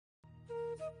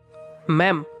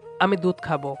Ma'am, আমি দুধ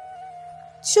খাবো।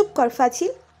 চুপ কর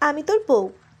ফাজিল, আমি তোর বউ।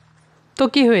 তো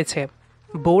কি হয়েছে?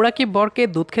 বউরা কি বরকে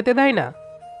দুধ খেতে দেয় না?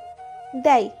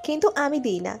 দেয়, কিন্তু আমি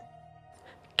দিই না।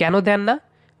 কেন দেন না?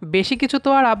 বেশি কিছু তো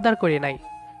আর আবদার করি নাই।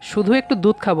 শুধু একটু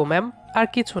দুধ খাবো ম্যাম, আর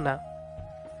কিছু না।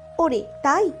 ওরে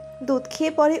তাই? দুধ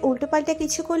খেয়ে পরে উল্টোপাল্টা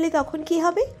কিছু করলে তখন কি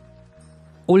হবে?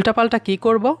 উল্টাপাল্টা কি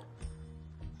করব?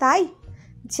 তাই?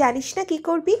 জানিস না কি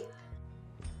করবি?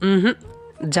 হুম,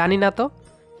 জানি না তো।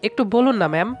 একটু বলুন না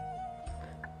ম্যাম।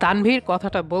 তানভীর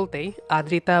কথাটা বলতেই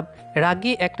আদ্রিতা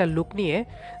রাগী একটা লুক নিয়ে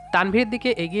তানভীর দিকে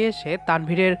এগিয়ে এসে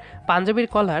তানভীরের পাঞ্জাবির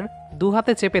কলার দু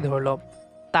হাতে চেপে ধরল।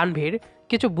 তানভীর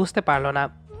কিছু বুঝতে পারল না।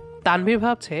 তানভীর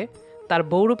ভাবছে তার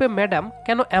বউরূপে ম্যাডাম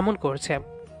কেন এমন করছে,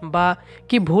 বা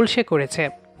কি ভুল সে করেছে।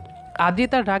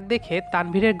 আদ্রিতার রাগ দেখে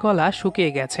তানভীরের গলা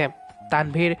শুকিয়ে গেছে।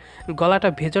 তানভীর গলাটা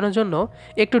ভেজানোর জন্য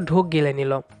একটু ঢোক গিলে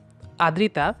নিল।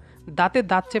 আদ্রিতা দাঁতে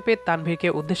দাঁত চেপে তানভীরকে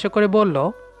উদ্দেশ্য করে বলল,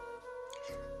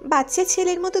 বাচ্চা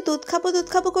ছেলের মতো দুধ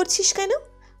খাবো করছিস কেন?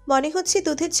 মনে হচ্ছে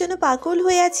দুধের জন্য পাগল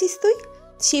হয়ে আছিস তুই।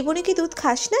 জীবনে কি দুধ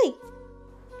খাস নাই?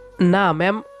 না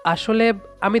ম্যাম, আসলে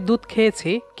আমি দুধ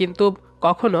খেয়েছি, কিন্তু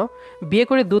কখনো বিয়ে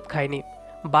করে দুধ খাইনি।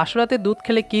 বাসরাতে দুধ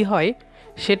খেলে কি হয়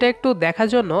সেটা একটু দেখার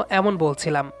জন্য এমন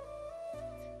বলছিলাম।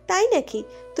 তাই নাকি?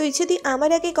 তুই যদি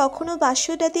আমার আগে কখনো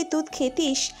বাসরাতে দুধ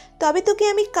খেতিস, তবে তোকে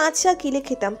আমি কাঁচা গিলে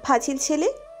খেতাম, ফাজিল ছেলে।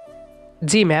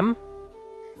 জি ম্যাম।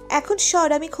 এখন সর,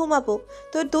 আমি ঘুমাবো।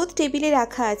 তোর দুধ টেবিলে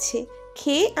রাখা আছে,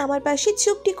 খেয়ে আমার পাশে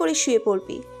চুপটি করে শুয়ে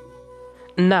পড়বি।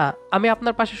 না, আমি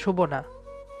আপনার পাশে শুব না।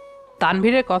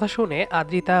 তানভীরের কথা শুনে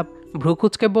আদ্রিতা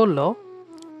ভ্রুকুচকে বলল,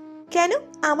 কেন?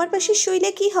 আমার পাশে শুইলে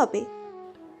কি হবে?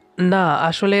 না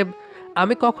আসলে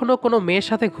আমি কখনো কোনো মেয়ের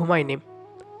সাথে ঘুমাইনি,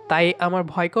 তাই আমার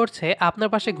ভয় করছে আপনার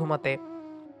পাশে ঘুমাতে।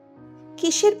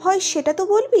 কিসের ভয় সেটা তো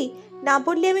বলবি। না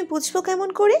বললে আমি বুঝবো কেমন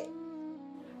করে?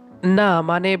 না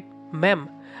মানে ম্যাম,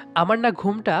 আমার না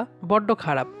ঘুমটা বড্ড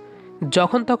খারাপ।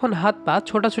 যখন তখন হাত পা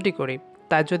ছোটাছুটি করি,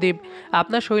 তাই যদি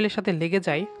আপনার শরীরের সাথে লেগে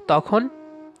যাই তখন।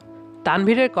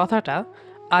 তানভীরের কথাটা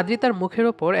আদ্রিতার মুখের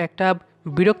ওপর একটা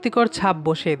বিরক্তিকর ছাপ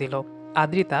বসিয়ে দিল।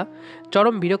 আদ্রিতা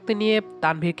চরম বিরক্তি নিয়ে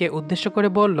তানভীরকে উদ্দেশ্য করে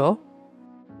বলল,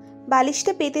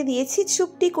 বালিশটা পেতে দিয়েছি,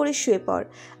 চুপটি করে শুয়ে পড়।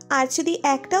 আর যদি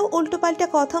একটাও উল্টোপাল্টা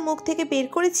কথা মুখ থেকে বের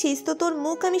করেছিস, তো তোর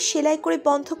মুখ আমি সেলাই করে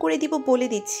বন্ধ করে দিব বলে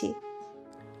দিচ্ছি।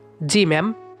 জি ম্যাম।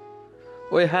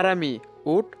 ওই হারামি,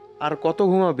 উঠ। আর কত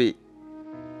ঘুমাবি?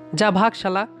 যা ভাগ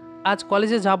শালা, আজ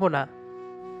কলেজে যাব না।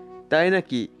 তাই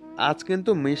নাকি? আজ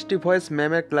কিন্তু মিষ্টি ভয়েস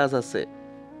ম্যামের ক্লাস আছে।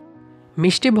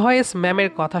 মিষ্টি ভয়েস ম্যামের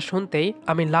কথা শুনতেই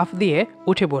আমি লাফ দিয়ে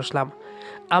উঠে বসলাম।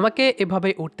 আমাকে এভাবে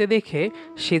উঠতে দেখে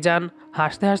সিজান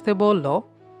হাসতে হাসতে বলল,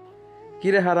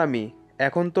 কিরে হারামি,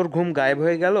 এখন তোর ঘুম গায়েব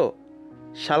হয়ে গেল?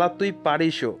 শালা তুই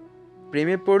পারিসও।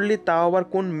 প্রেমে পড়লি, তাও আবার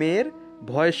কোন মেয়ের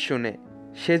ভয়েস শুনে।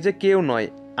 সে যে কেউ নয়,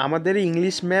 আমাদের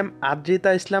ইংলিশ ম্যাম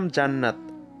আদ্রিতা ইসলাম জান্নাত।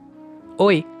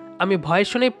 ওই, আমি ভয়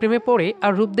শুনে প্রেমে পড়ি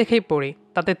আর রূপ দেখেই পড়ি,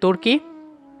 তাতে তোর কি?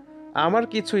 আমার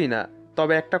কিছুই না।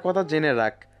 তবে একটা কথা জেনে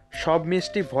রাখ, সব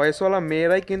মিষ্টি ভয়েসওয়ালা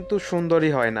মেয়েরাই কিন্তু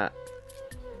সুন্দরী হয় না।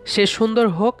 সে সুন্দর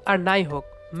হোক আর নাই হোক,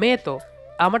 মেয়ে তো।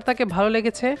 আমার তাকে ভালো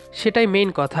লেগেছে, সেটাই মেইন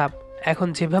কথা। এখন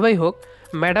যেভাবেই হোক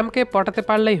ম্যাডামকে পটাতে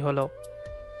পারলেই হলো।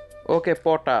 ওকে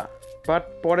পটা, বাট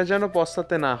পরে যেন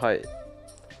পস্তাতে না হয়।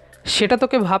 সেটা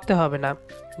তোকে ভাবতে হবে না।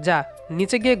 যা,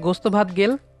 নিচে গিয়ে গোস্ত ভাত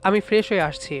গেল, আমি ফ্রেশ হয়ে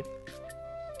আসছি।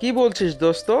 কি বলছিস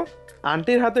দোস্ত?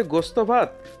 আন্টির হাতে গোস্ত ভাত?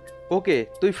 ওকে,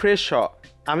 তুই ফ্রেশ হ।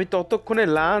 আমি ততক্ষণে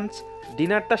লাঞ্চ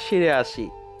ডিনারটা সেরে আসি।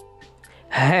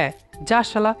 হ্যাঁ, যা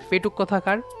শালা পেটুক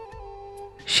কথাকার।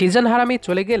 সিজন হারামি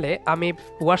চলে গেলে আমি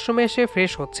ওয়াশরুমে এসে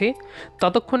ফ্রেশ হচ্ছি।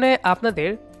 ততক্ষণে আপনাদের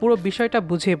পুরো বিষয়টা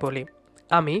বুঝিয়ে বলি।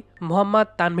 আমি মোহাম্মদ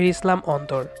তানভীর ইসলাম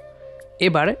অন্তর,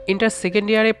 এবার ইন্টার সেকেন্ড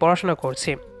ইয়ারে পড়াশোনা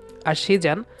করছি। আর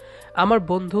সিজান আমার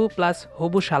বন্ধু প্লাস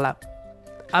হবু শালা।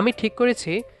 আমি ঠিক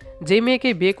করেছি যেই মেয়েকে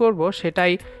বিয়ে করব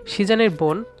সেটাই সিজানের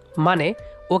বোন, মানে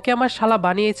ওকে আমার শালা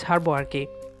বানিয়ে ছাড়বো আর কি।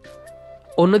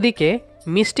 অন্যদিকে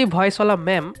মিষ্টি ভয়েসওয়ালা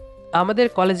ম্যাম আমাদের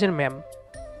কলেজের ম্যাম।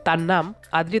 তার নাম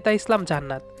আদ্রিতা ইসলাম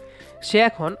জান্নাত। সে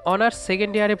এখন অনার্স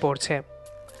সেকেন্ড ইয়ারে পড়ছে।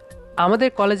 আমাদের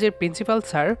কলেজের প্রিন্সিপাল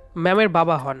স্যার ম্যামের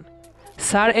বাবা হন।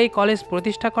 স্যার এই কলেজ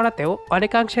প্রতিষ্ঠা করাতেও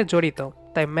অনেকাংশে জড়িত,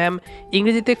 তাই ম্যাম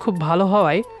ইংরেজিতে খুব ভালো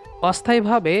হওয়ায়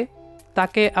অস্থায়ীভাবে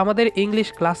তাকে আমাদের ইংলিশ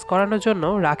ক্লাস করানোর জন্য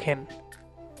রাখেন।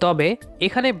 তবে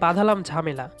এখানে বাঁধালাম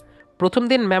ঝামেলা। প্রথম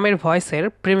দিন ম্যামের ভয়েসের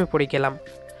প্রেমে পড়ে গেলাম।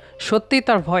 সত্যি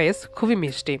তার ভয়েস খুবই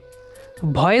মিষ্টি।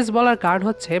 ভয়েস বলার কারণ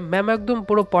হচ্ছে ম্যাম একদম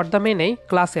পুরো পর্দা মেনেই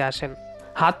ক্লাসে আসেন।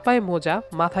 হাত পায়ে মোজা,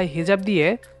 মাথায় হিজাব দিয়ে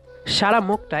সারা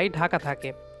মুখটাই ঢাকা থাকে।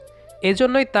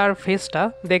 এজন্যই তার ফেসটা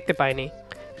দেখতে পাইনি।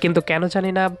 কিন্তু কেন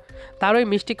জানি না, তার ওই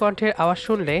মিষ্টি কণ্ঠের আওয়াজ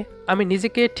শুনলে আমি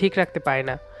নিজেকে ঠিক রাখতে পারি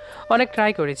না। অনেক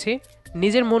ট্রাই করেছি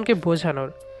নিজের মনকে বোঝানোর।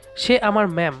 সে আমার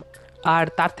ম্যাম, আর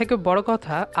তার থেকে বড়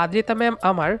কথা, আদ্রিতা ম্যাম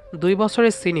আমার 2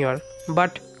 বছরের সিনিয়র,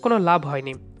 বাট কোনো লাভ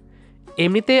হয়নি।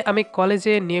 এমনিতে আমি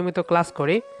কলেজে নিয়মিত ক্লাস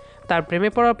করি, তার প্রেমে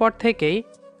পড়ার পর থেকেই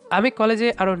আমি কলেজে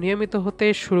আরও নিয়মিত হতে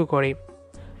শুরু করি।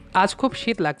 আজ খুব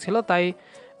শীত লাগছিল, তাই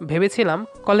ভেবেছিলাম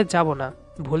কলেজ যাব না।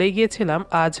 ভুলেই গিয়েছিলাম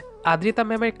আজ আদ্রিতা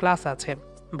ম্যামের ক্লাস আছে।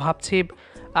 ভাবছি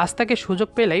আজ তাকে সুযোগ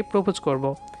পেলেই প্রপোজ করব।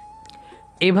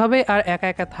 এভাবে আর একা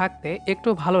একা থাকতে একটু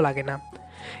ভালো লাগে না।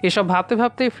 এসব ভাবতে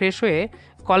ভাবতেই ফ্রেশ হয়ে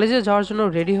কলেজে যাওয়ার জন্য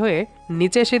রেডি হয়ে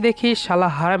নিচে এসে দেখি শালা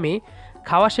হারামি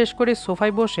খাওয়া শেষ করে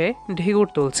সোফায় বসে ঢিগুর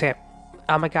তুলছে।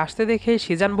 আমাকে আসতে দেখে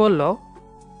সিজান বলল,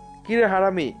 কিরে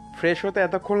হারামি, ফ্রেশ হতে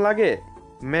এতক্ষণ লাগে?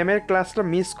 ম্যামের ক্লাসটা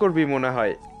মিস করবি মনে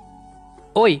হয়।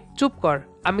 ওই চুপ কর,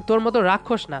 আমি তোর মতো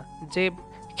রাক্ষস না যে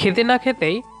খেতে না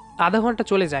খেতেই আধা ঘন্টা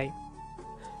চলে যায়।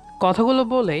 কথাগুলো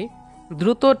বলেই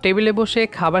দ্রুত টেবিলে বসে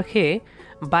খাবার খেয়ে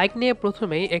বাইক নিয়ে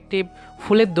প্রথমেই একটি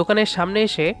ফুলের দোকানের সামনে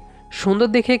এসে সুন্দর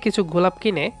দেখে কিছু গোলাপ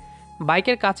কিনে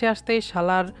বাইকের কাছে আসতেই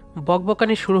শালার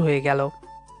বকবকানি শুরু হয়ে গেল।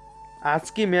 আজ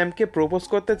কি ম্যামকে প্রপোজ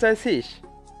করতে চাইছিস?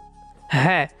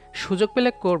 হ্যাঁ, সুযোগ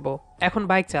পেলে করব, এখন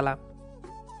বাইক চালা।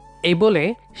 এই বলে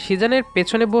সিজানের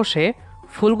পেছনে বসে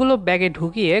ফুলগুলো ব্যাগে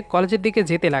ঢুকিয়ে কলেজের দিকে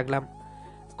যেতে লাগলাম।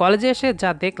 কলেজে এসে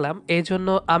যা দেখলাম, এই জন্য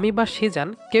আমি বা সিজান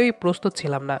কেউই প্রস্তুত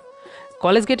ছিলাম না।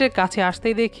 কলেজ গেটের কাছে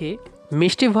আসতেই দেখি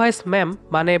মিষ্টি ভয়েস ম্যাম,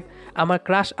 মানে আমার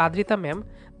ক্রাশ আদ্রিতা ম্যাম,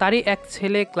 তারই এক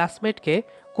ছেলে ক্লাসমেটকে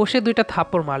কষে 2টা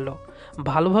থাপ্পড় মারল।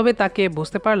 ভালোভাবে তাকে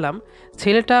বুঝতে পারলাম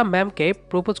ছেলেটা ম্যামকে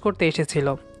প্রপোজ করতে এসেছিল।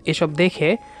 এসব দেখে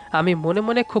আমি মনে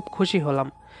মনে খুব খুশি হলাম।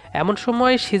 এমন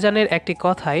সময় সিজানের একটি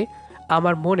কথায়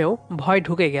আমার মনেও ভয়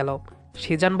ঢুকে গেল।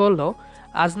 সিজান বলল,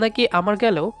 আজ নাকি আমার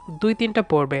গেলেও 2-3টা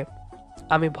পড়বে।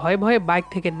 আমি ভয়ে ভয়ে বাইক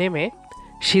থেকে নেমে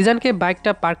সিজানকে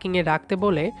বাইকটা পার্কিংয়ে রাখতে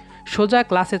বলে সোজা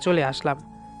ক্লাসে চলে আসলাম।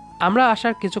 আমরা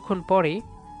আসার কিছুক্ষণ পরেই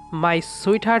মাই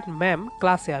সুইট হার্ট ম্যাম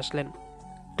ক্লাসে আসলেন।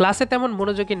 ক্লাসে তেমন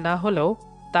মনোযোগী না হলেও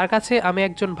তার কাছে আমি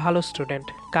একজন ভালো স্টুডেন্ট,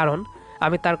 কারণ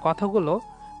আমি তার কথাগুলো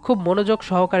খুব মনোযোগ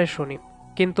সহকারে শুনি।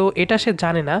 কিন্তু এটা সে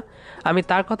জানে না, আমি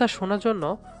তার কথা শোনার জন্য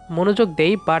মনোযোগ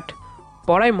দেই, বাট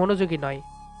পড়ায় মনোযোগী নয়।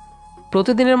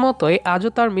 প্রতিদিনের মতোই আজও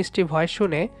তার মিষ্টি ভয়েস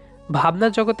শুনে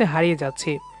ভাবনার জগতে হারিয়ে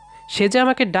যাচ্ছি। সে যে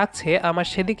আমাকে ডাকছে, আমার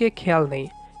সেদিকে খেয়াল নেই।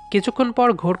 কিছুক্ষণ পর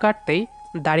ঘোর কাটতেই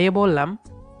দাঁড়িয়ে বললাম,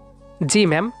 জি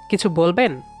ম্যাম, কিছু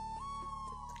বলবেন?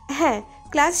 হ্যাঁ,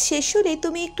 ক্লাস শেষ হলে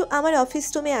তুমি একটু আমার অফিস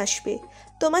রুমে আসবে।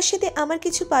 তোমার সাথে আমার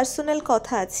কিছু পার্সোনাল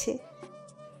কথা আছে।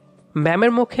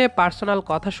 ম্যামের মুখে পার্সোনাল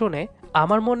কথা শুনে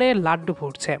আমার মনে লাড্ডু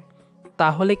ফুটছে।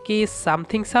 তাহলে কি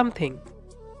সামথিং সামথিং?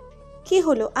 কি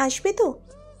হলো, আসবে তো?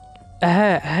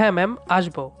 হ্যাঁ হ্যাঁ ম্যাম,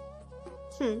 আসবো।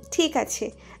 ঠিক আছে,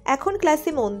 এখন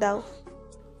ক্লাসে মন দাও।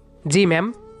 জি ম্যাম।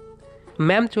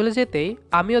 ম্যাম চলে যেতেই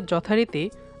আমিও যথারীতি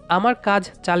আমার কাজ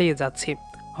চালিয়ে যাচ্ছি।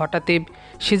 হঠাৎই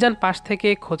সিজান পাশ থেকে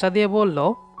খোঁচা দিয়ে বলল,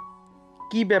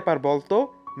 কি ব্যাপার বলতো?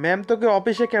 ম্যাম তোকে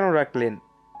অফিসে কেন রাখলেন?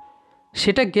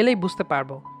 সেটা গেলেই বুঝতে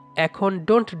পারবো। এখন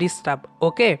ডোন্ট ডিস্টার্ব,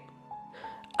 ওকে?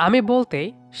 আমি বলতেই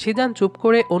সিজান চুপ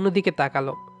করে অন্যদিকে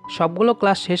তাকালো। সবগুলো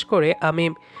ক্লাস শেষ করে আমি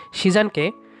সিজানকে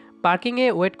পার্কিংয়ে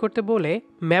ওয়েট করতে বলে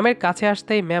ম্যামের কাছে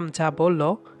আসতেই ম্যাম যা বলল,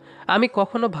 আমি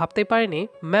কখনো ভাবতে পারিনি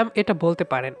ম্যাম এটা বলতে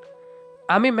পারেন।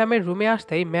 আমি ম্যামের রুমে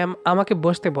আসতেই ম্যাম আমাকে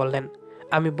বসতে বললেন।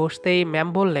 আমি বসতেই ম্যাম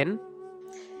বললেন,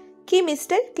 কি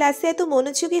মিস্টার, ক্লাসে এত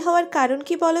মনোযোগী হওয়ার কারণ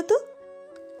কি বলো তো?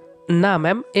 না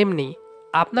ম্যাম, এমনি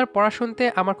আপনার পড়া শুনতে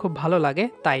আমার খুব ভালো লাগে,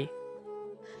 তাই।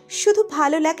 শুধু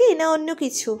ভালো লাগে না অন্য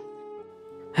কিছু?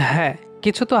 হ্যাঁ,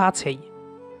 কিছু তো আছেই।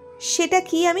 সেটা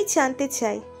কি আমি জানতে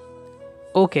চাই।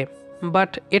 ওকে,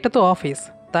 বাট এটা তো অফিস,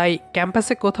 তাই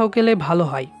ক্যাম্পাসে কোথাও গেলে ভালো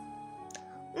হয়।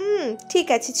 ঠিক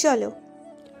আছে, চলো।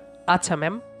 আচ্ছা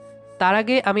ম্যাম, তার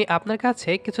আগে আমি আপনার কাছে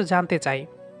কিছু জানতে চাই।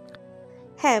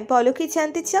 হ্যাঁ, বলো কি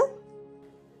জানতে চাও?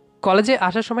 কলেজে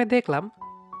আসার সময় দেখলাম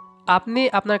আপনি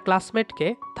আপনার ক্লাসমেটকে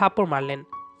থাপ্পড় মারলেন।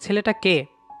 ছেলেটা কে?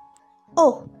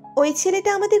 ওহ, ওই ছেলেটা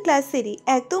আমাদের ক্লাসেরই,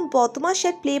 একদম বদমাশ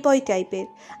আর প্লে বয় টাইপের।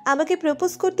 আমাকে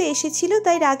প্রপোজ করতে এসেছিল,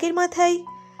 তাই রাগের মাথায়।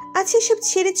 আচ্ছা, সব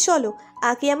ছেড়ে চলো,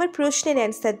 আগে আমার প্রশ্নের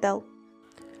অ্যান্সার দাও।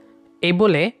 এই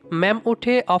বলে ম্যাম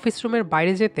উঠে অফিস রুমের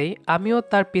বাইরে যেতেই আমিও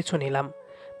তার পিছু নিলাম।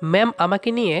 ম্যাম আমাকে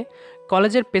নিয়ে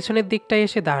কলেজের পেছনের দিকটায়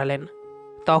এসে দাঁড়ালেন।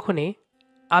 তখনই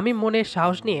আমি মনে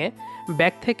সাহস নিয়ে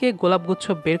ব্যাগ থেকে গোলাপগুচ্ছ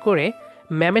বের করে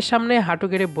ম্যামের সামনে হাঁটু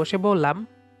গেড়ে বসে বললাম,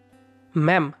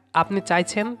 ম্যাম আপনি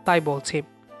চাইছেন তাই বলছি।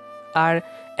 আর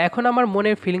এখন আমার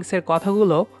মনের ফিলিংসের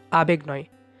কথাগুলো আবেগ নয়।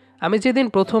 আমি যেদিন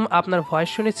প্রথম আপনার ভয়েস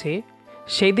শুনেছি,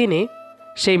 সেই দিনই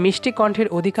সেই মিষ্টি কণ্ঠের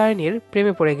অধিকারিণীর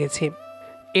প্রেমে পড়ে গেছি।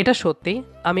 এটা সত্যি,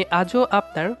 আমি আজও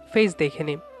আপনার ফেস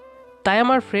দেখিনি। তাই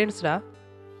আমার ফ্রেন্ডসরা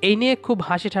এই নিয়ে খুব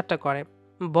হাসি ঠাট্টা করে,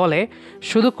 বলে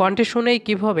শুধু কণ্ঠে শুনেই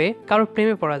কিভাবে কারোর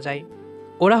প্রেমে পড়া যায়।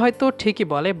 ওরা হয়তো ঠিকই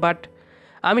বলে, বাট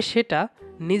আমি সেটা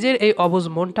নিজের এই অবুঝ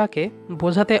মনটাকে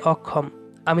বোঝাতে অক্ষম।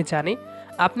 আমি জানি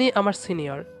আপনি আমার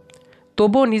সিনিয়র,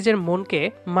 তবুও নিজের মনকে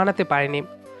মানাতে পারিনি।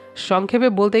 সংক্ষেপে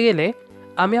বলতে গেলে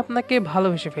আমি আপনাকে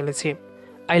ভালোবেসে ফেলেছি।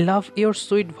 I love your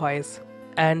sweet voice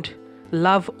and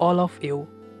love all of you.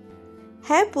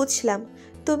 হ্যাঁ বুঝলাম,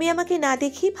 তুমি আমাকে না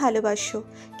দেখেই ভালোবাসো,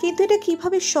 কিন্তু এটা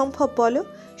কিভাবে সম্ভব বলো?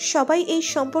 সবাই এই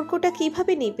সম্পর্কটা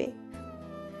কিভাবে নেবে?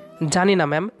 জানি না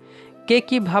ম্যাম, কে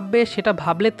কি ভাববে সেটা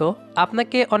ভাবলে তো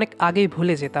আপনাকে অনেক আগেই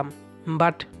ভুলে যেতাম,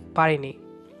 বাট পারিনি।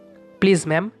 Please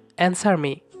ma'am, answer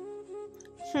me.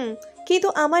 কিন্তু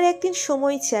আমার একদিন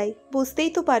সময় চাই, বুঝতেই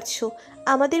তো পারছো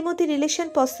আমাদের মধ্যে রিলেশন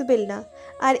পসিবল না।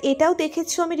 আর এটাও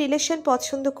দেখেছো আমি রিলেশন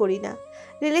পছন্দ করি না।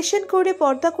 রিলেশন করে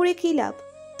পর্দা করে কী লাভ?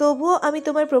 তবুও আমি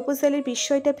তোমার প্রপোজালের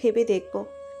বিষয়টা ভেবে দেখব।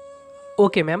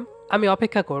 ওকে ম্যাম, আমি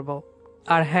অপেক্ষা করব।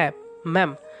 আর হ্যাঁ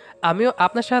ম্যাম, আমিও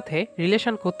আপনার সাথে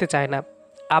রিলেশন করতে চাই না।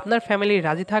 আপনার ফ্যামিলি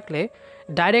রাজি থাকলে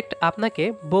ডাইরেক্ট আপনাকে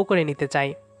বউ করে নিতে চাই।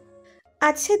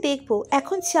 আচ্ছা দেখবো,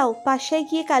 এখন চাও বাসায়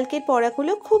গিয়ে কালকের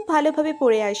পড়াগুলো খুব ভালোভাবে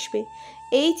পড়ে আসবে।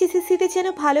 এইচএসসিতে যেন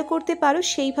ভালো করতে পারো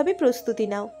সেইভাবে প্রস্তুতি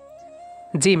নাও।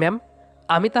 জি ম্যাম,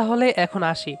 আমি তাহলে এখন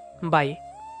আসি। বাই।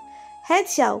 হ্যাঁ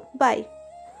যাও, বাই।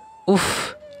 উফ,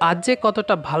 আজ যে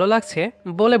কতটা ভালো লাগছে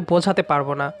বলে বোঝাতে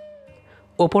পারবো না।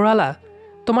 ওপরওয়ালা,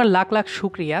 তোমার লাখ লাখ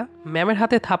শুক্রিয়া ম্যামের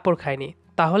হাতে থাপ্পড় খায়নি,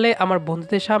 তাহলে আমার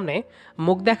বন্ধুদের সামনে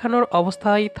মুখ দেখানোর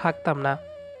অবস্থায় থাকতাম না।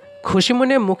 খুশি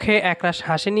মনে মুখে একরাশ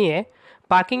হাসি নিয়ে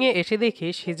পার্কিংয়ে এসে দেখি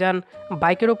সিজান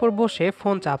বাইকের ওপর বসে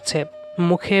ফোন চাপছে,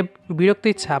 মুখে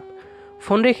বিরক্তির ছাপ।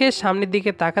 ফোন রেখে সামনের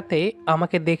দিকে তাকাতেই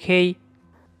আমাকে দেখেই,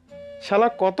 শালা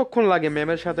কতক্ষণ লাগে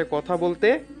ম্যামের সাথে কথা বলতে?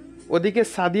 ওদিকে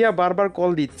সাদিয়া বারবার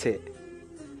কল দিচ্ছে,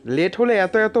 লেট হলে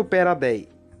এত এত প্যারা দেয়।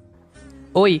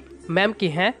 ওই ম্যাম কি?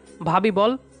 হ্যাঁ ভাবি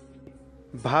বল।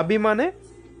 ভাবি মানে?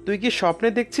 তুই কি স্বপ্নে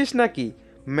দেখছিস নাকি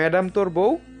ম্যাডাম তোর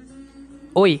বউ?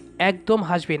 ওই একদম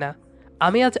হাসবি না,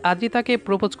 আমি আজ আদ্রিতাকে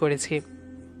প্রপোজ করেছি।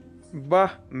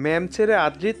 বাহ, ম্যাম ছেড়ে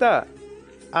আদ্রিতা।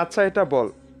 আচ্ছা এটা বল,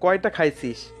 কয়টা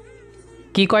খাইছিস?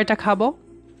 কি কয়টা খাবো?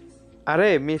 আরে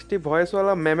মিষ্টি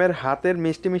ভয়েসওয়ালা ম্যামের হাতের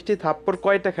মিষ্টি মিষ্টি থাপ্পড়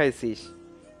কয়টা খাইছিস?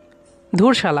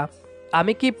 ধুর শালা,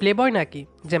 আমি কি প্লেবয় নাকি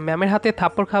যে ম্যামের হাতে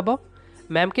থাপ্পড় খাবো?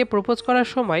 ম্যামকে প্রপোজ করার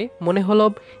সময় মনে হলো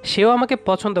সেও আমাকে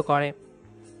পছন্দ করে।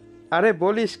 আরে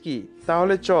বলিস কি,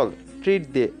 তাহলে চল ট্রিট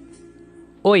দে।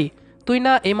 ওই, তুই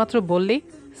না এইমাত্র বললি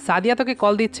সাদিয়া তোকে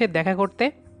কল দিচ্ছে দেখা করতে?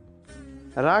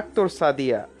 রাখ তোর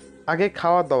সাদিয়া, আগে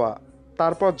খাওয়া দাওয়া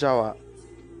তারপর যাওয়া।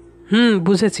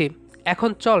 বুঝেছি, এখন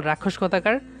চল রাক্ষস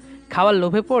কথাকার, খাওয়ার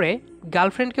লোভে পড়ে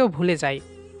গার্লফ্রেন্ডকেও ভুলে যাই।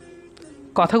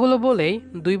 কথাগুলো বলেই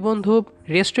দুই বন্ধু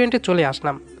রেস্টুরেন্টে চলে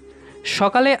আসলাম।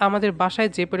 সকালে আমাদের বাসায়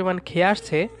যে পরিমাণ খেয়ে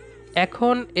আসছে,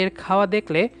 এখন এর খাওয়া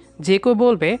দেখলে যে কেউ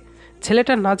বলবে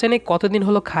ছেলেটা না জানি কতদিন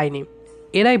হলো খায়নি।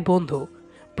 এরাই বন্ধু,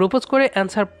 প্রপোজ করে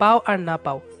অ্যান্সার পাও আর না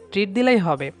পাও ট্রিট দিলেই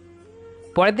হবে।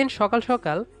 পরের দিন সকাল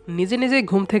সকাল নিজে নিজেই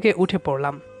ঘুম থেকে উঠে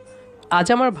পড়লাম। আজ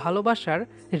আমার ভালোবাসার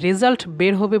রেজাল্ট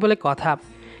বের হবে বলে কথা,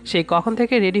 সেই কখন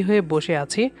থেকে রেডি হয়ে বসে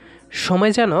আছি,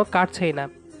 সময় যেন কাটছেই না।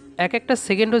 এক একটা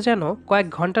সেকেন্ডও যেন কয়েক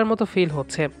ঘন্টার মতো ফিল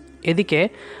হচ্ছে। এদিকে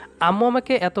আম্মু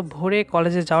আমাকে এত ভোরে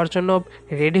কলেজে যাওয়ার জন্য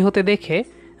রেডি হতে দেখে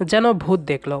যেন ভূত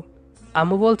দেখল।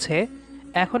 আম্মু বলছে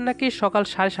এখন নাকি সকাল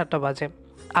 7:30 বাজে।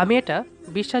 আমি এটা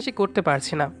বিশ্বাসই করতে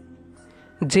পারছি না।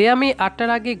 যে আমি 8টার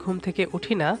আগে ঘুম থেকে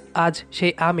উঠি না, আজ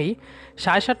সেই আমি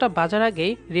 7:30 বাজার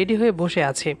আগেই রেডি হয়ে বসে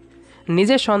আছি।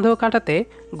 নিজের সন্দেহ কাটাতে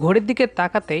ঘড়ির দিকে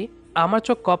তাকাতেই আমার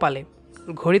চোখ কপালে।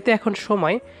 ঘড়িতে এখন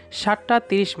সময়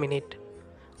 7:30।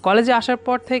 কলেজে আসার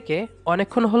পর থেকে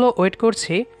অনেকক্ষণ হলো ওয়েট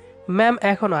করছি, ম্যাম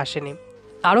এখনও আসেনি।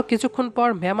 আরও কিছুক্ষণ পর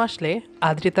ম্যাম আসলে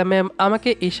আদ্রিতা ম্যাম আমাকে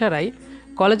ইশারায়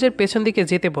কলেজের পেছন দিকে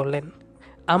যেতে বললেন।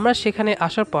 আমরা সেখানে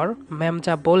আসার পর ম্যাম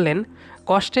যা বললেন,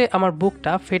 কষ্টে আমার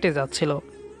বুকটা ফেটে যাচ্ছিল।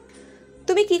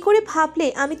 তুমি কি করে ভাবলে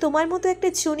আমি তোমার মতো একটা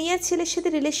জুনিয়র ছেলের সাথে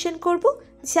রিলেশন করব,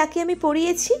 যাকে আমি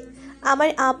পড়িয়েছি? আমার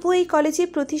আপু এই কলেজের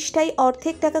প্রতিষ্ঠায়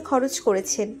অর্ধেক টাকা খরচ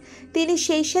করেছেন, তিনি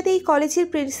সেই সাথে এই কলেজের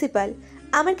প্রিন্সিপাল।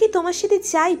 আমার কি তোমার সাথে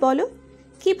যাই বলো?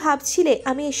 কি ভাবছিলে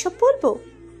আমি এসব বলবো?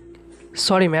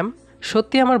 সরি ম্যাম,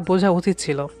 সত্যি আমার বোঝা উচিত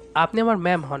ছিল আপনি আমার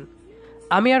ম্যাম হন।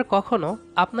 আমি আর কখনো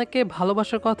আপনাকে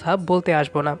ভালোবাসার কথা বলতে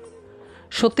আসবো না।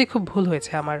 সত্যি খুব ভুল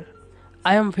হয়েছে আমার।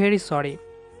 I am very sorry.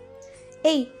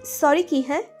 এই সরি কি?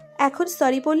 হ্যাঁ, এখন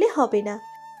সরি বললে হবে না।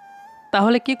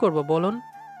 তাহলে কি করব বলুন?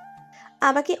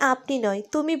 আমাকে আপনি নয়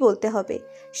তুমি বলতে হবে।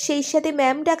 সেই সাথে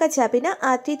ম্যাম ডাকা যাবে না,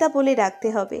 আদ্রিতা বলে রাখতে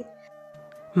হবে।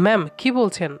 ম্যাম কি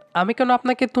বলছেন? আমি কেন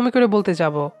আপনাকে তুমি করে বলতে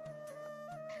যাব?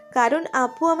 কারণ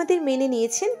আপু আমাদের মেনে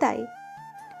নিয়েছেন তাই।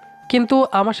 কিন্তু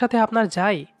আমার সাথে আপনার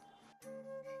যাই।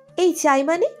 এই যাই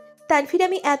মানে? তানভীর,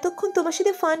 আমি এতক্ষণ তোমার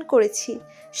সাথে ফান করেছি।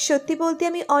 সত্যি বলতে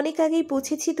আমি অনেক আগেই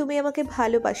বুঝেছি তুমি আমাকে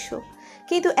ভালোবাসো,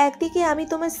 কিন্তু একদিকে আমি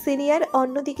তোমার সিনিয়র,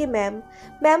 অন্যদিকে ম্যাম।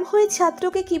 ম্যাম হয়ে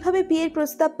ছাত্রকে কিভাবে বিয়ের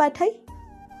প্রস্তাব পাঠাই?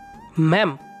 ম্যাম,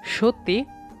 সত্যি?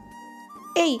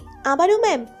 এই, আবারও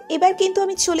ম্যাম? এবার কিন্তু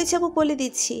আমি চলে যাব বলে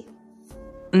দিচ্ছি।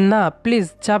 না প্লিজ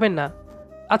যাবেন না।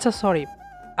 আচ্ছা সরি।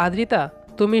 আদ্রিতা,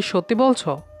 তুমি সত্যি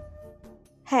বলছো?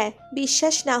 হ্যাঁ,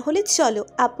 বিশ্বাস না হলে চলো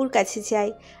আপুর কাছে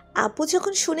যাই। আপু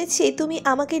যখন শুনেছে তুমি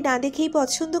আমাকে না দেখেই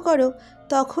পছন্দ করো,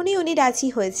 তখনই উনি রাজি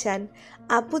হয়ে যান।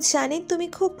 আপু জানেন তুমি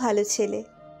খুব ভালো ছেলে।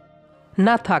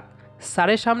 না থাক,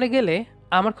 স্যারের সামনে গেলে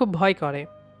আমার খুব ভয় করে।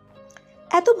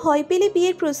 এত ভয় পেলে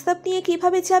বিয়ের প্রস্তাব নিয়ে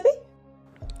কিভাবে যাবে?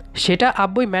 সেটা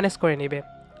আব্বুই ম্যানেজ করে নেবে।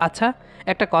 আচ্ছা,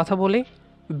 একটা কথা বলি,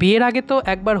 বিয়ের আগে তো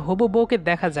একবার হবু বউকে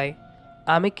দেখা যায়।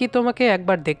 আমি কি তোমাকে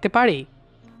একবার দেখতে পারি?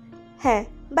 হ্যাঁ,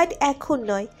 বাট এখন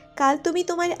নয়। কাল তুমি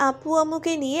তোমার আপু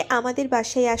আম্মুকে নিয়ে আমাদের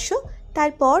বাসায় আসো,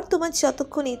 তারপর তোমার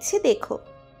যতক্ষণ ইচ্ছে দেখো।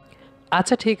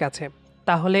 আচ্ছা ঠিক আছে,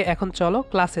 তাহলে এখন চলো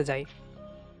ক্লাসে যাই।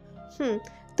 হুম,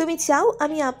 তুমি যাও,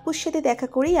 আমি আব্বুর সাথে দেখা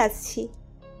করেই আসছি।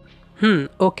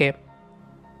 ওকে।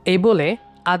 এই বলে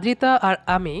আদ্রিতা আর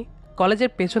আমি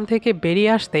কলেজের পেছন থেকে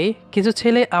বেরিয়ে আসতেই কিছু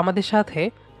ছেলে আমাদের সাথে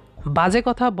বাজে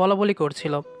কথা বলাবলি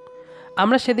করছিল।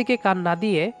 আমরা সেদিকে কান না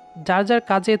দিয়ে যার যার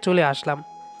কাজে চলে আসলাম।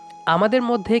 আমাদের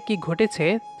মধ্যে কি ঘটেছে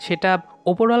সেটা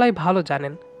ওপরওয়ালাই ভালো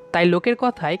জানেন, তাই লোকের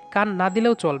কথায় কান না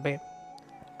দিলেও চলবে।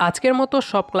 আজকের মতো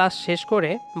সব ক্লাস শেষ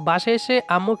করে বাসায় এসে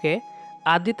আম্মুকে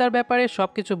আদ্রিতার ব্যাপারে সব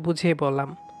কিছু বুঝিয়ে বললাম।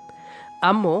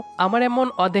 আম্মু আমার এমন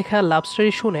অদেখা লাভ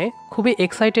স্টোরি শুনে খুবই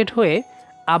এক্সাইটেড হয়ে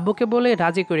আব্বুকে বলে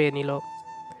রাজি করিয়ে নিল।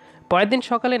 পরের দিন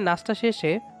সকালে নাস্তা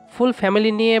শেষে ফুল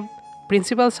ফ্যামিলি নিয়ে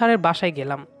প্রিন্সিপাল স্যারের বাসায়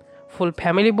গেলাম। ফুল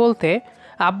ফ্যামিলি বলতে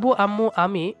আব্বু, আম্মু,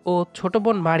 আমি ও ছোট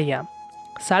বোন মারিয়া।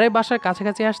 স্যারের বাসার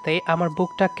কাছাকাছি আসতেই আমার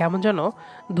বুকটা কেমন যেন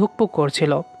ধুকপুক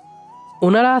করছিল।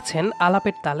 ওনারা আছেন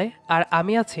আলাপের তালে, আর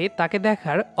আমি আছি তাকে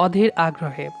দেখার অধীর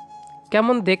আগ্রহে।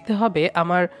 কেমন দেখতে হবে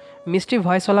আমার মিষ্টি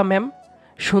ভয়েসওয়ালা ম্যাম?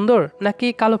 সুন্দর নাকি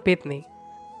কালো পেতনি?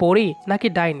 পরি নাকি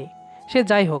ডাইনি? সে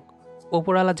যাই হোক,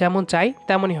 ওপরওয়ালা যেমন চাই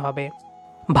তেমনই হবে।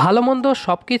 ভালো মন্দ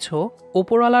সব কিছু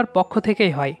ওপরওয়ালার পক্ষ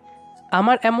থেকেই হয়।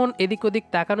 আমার এমন এদিক ওদিক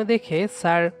তাকানো দেখে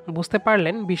স্যার বুঝতে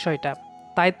পারলেন বিষয়টা।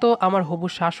 তাই তো আমার হবু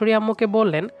শাশুড়ি আম্মুকে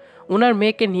বললেন ওনার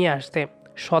মেয়েকে নিয়ে আসতে।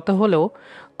 শত হলেও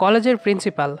কলেজের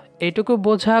প্রিন্সিপাল, এইটুকু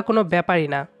বোঝা কোনো ব্যাপারই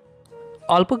না।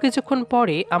 অল্প কিছুক্ষণ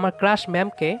পরই আমার ক্রাশ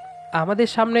ম্যামকে আমাদের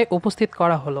সামনে উপস্থিত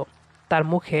করা হলো। তার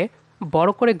মুখে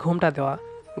বড় করে ঘুমটা দেওয়া,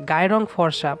 গায়ের রং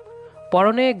ফর্সা,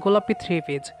 পরনে গোলাপি থ্রি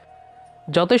পিস।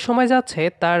 যতই সময় যাচ্ছে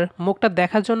তার মুখটা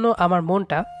দেখার জন্য আমার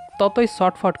মনটা ততই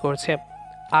ছটফট করছে।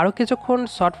 আরও কিছুক্ষণ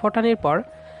ছটফটানির পর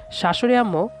শাশুড়ি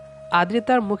আম্মু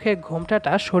আদ্রিতার মুখে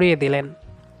ঘোমটাটা সরিয়ে দিলেন।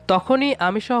 তখনই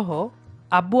আমি সহ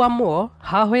আব্বু আম্মুও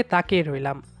হা হয়ে তাকিয়ে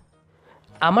রইলাম।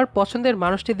 আমার পছন্দের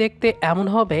মানুষটি দেখতে এমন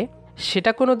হবে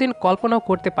সেটা কোনো দিন কল্পনাও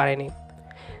করতে পারেনি।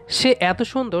 সে এত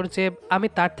সুন্দর যে আমি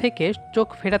তার থেকে চোখ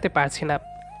ফেরাতে পারছি না।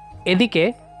 এদিকে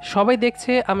সবাই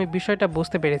দেখছে, আমি বিষয়টা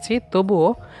বুঝতে পেরেছি, তবুও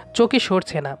চোখই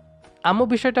সরছে না। আম্মু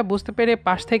বিষয়টা বুঝতে পেরে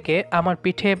পাশ থেকে আমার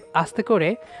পিঠে আস্তে করে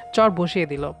চর বসিয়ে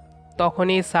দিল।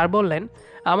 তখনই স্যার বললেন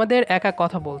আমাদের একা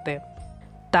কথা বলতে,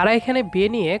 তারা এখানে বিয়ে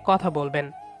নিয়ে কথা বলবেন।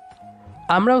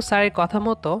 আমরাও স্যারের কথা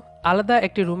মতো আলাদা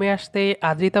একটি রুমে আসতে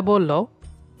আদ্রিতা বলল,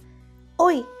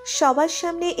 ওই, সবার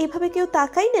সামনে এভাবে কেউ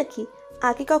তাকায় নাকি?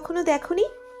 আগে কখনো দেখোনি?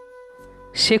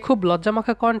 সে খুব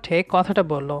লজ্জামাখা কণ্ঠে কথাটা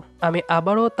বলল। আমি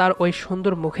আবারও তার ওই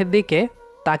সুন্দর মুখের দিকে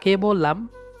তাকিয়ে বললাম,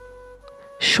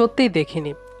 সত্যিই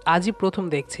দেখিনি, আজই প্রথম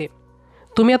দেখছি।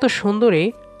 তুমি এত সুন্দরী,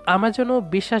 আমার জন্য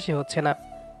বিশ্বাসই হচ্ছে না।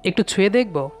 একটু ছুঁয়ে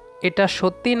দেখব এটা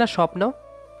সত্যি না স্বপ্ন?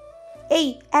 এই,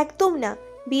 একদম না।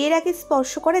 বিয়ের আগে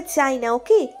স্পর্শ করা যায় না,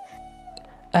 ওকে?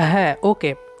 হ্যাঁ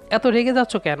ওকে। এত রেগে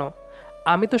যাচ্ছ কেন?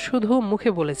 আমি তো শুধু মুখে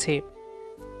বলেছি।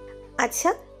 আচ্ছা,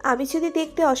 আমি যদি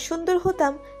দেখতে অসুন্দর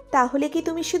হতাম, তাহলে কি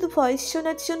তুমি শুধু ভয়েস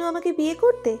শোনার জন্য আমাকে বিয়ে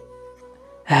করতে?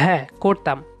 হ্যাঁ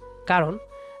করতাম, কারণ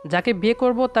যাকে বিয়ে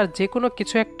করব তার যে কোনো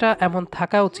কিছু একটা এমন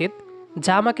থাকা উচিত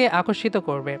যা আমাকে আকর্ষিত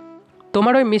করবে।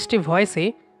 তোমার ওই মিষ্টি ভয়েসই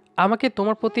আমাকে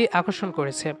তোমার প্রতি আকর্ষণ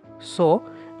করেছে। সো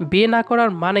বিয়ে না করার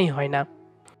মানেই হয় না।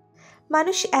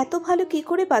 মানুষ এত ভালো কি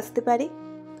করে বাঁচতে পারে?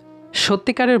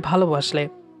 সত্যিকারের ভালোবাসলে।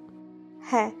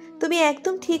 হ্যাঁ, তুমি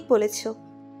একদম ঠিক বলেছ।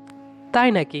 তাই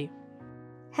নাকি?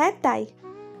 হ্যাঁ, তাই।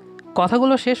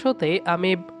 কথাগুলো শেষ হতেই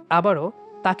আমি আবারও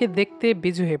তাকে দেখতে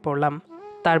বিজু হয়ে পড়লাম।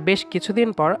 তার বেশ কিছুদিন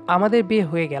পর আমাদের বিয়ে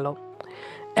হয়ে গেল।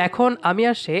 এখন আমি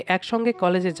আর সে একসঙ্গে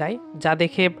কলেজে যাই, যা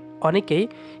দেখে অনেকেই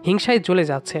হিংসায় জ্বলে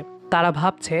যাচ্ছে। তারা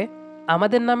ভাবছে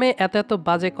আমাদের নামে এত এত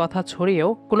বাজে কথা ছড়িয়েও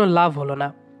কোনো লাভ হলো না,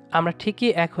 আমরা ঠিকই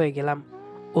এক হয়ে গেলাম।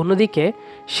 অন্যদিকে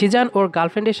সিজান ওর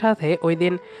গার্লফ্রেন্ডের সাথে ওই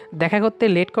দিন দেখা করতে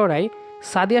লেট করায়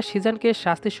সাদিয়া সিজানকে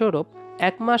শাস্তিস্বরূপ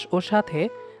 1 মাস ওর সাথে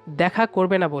দেখা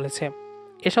করবে না বলেছে।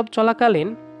 এসব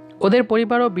চলাকালীন ওদের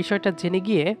পরিবারও বিষয়টা জেনে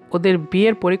গিয়ে ওদের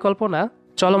বিয়ের পরিকল্পনা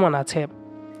চলমান আছে।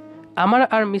 আমার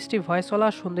আর মিষ্টি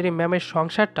ভয়েসওয়ালা সুন্দরী ম্যামের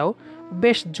সংসারটাও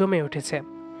বেশ জমে উঠেছে।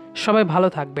 সবাই ভালো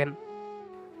থাকবেন।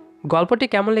 গল্পটি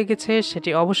কেমন লেগেছে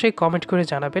সেটি অবশ্যই কমেন্ট করে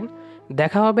জানাবেন।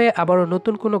 দেখা হবে আবারও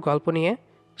নতুন কোনো গল্প নিয়ে।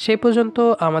 সেই পর্যন্ত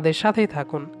আমাদের সাথেই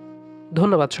থাকুন।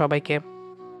 ধন্যবাদ সবাইকে।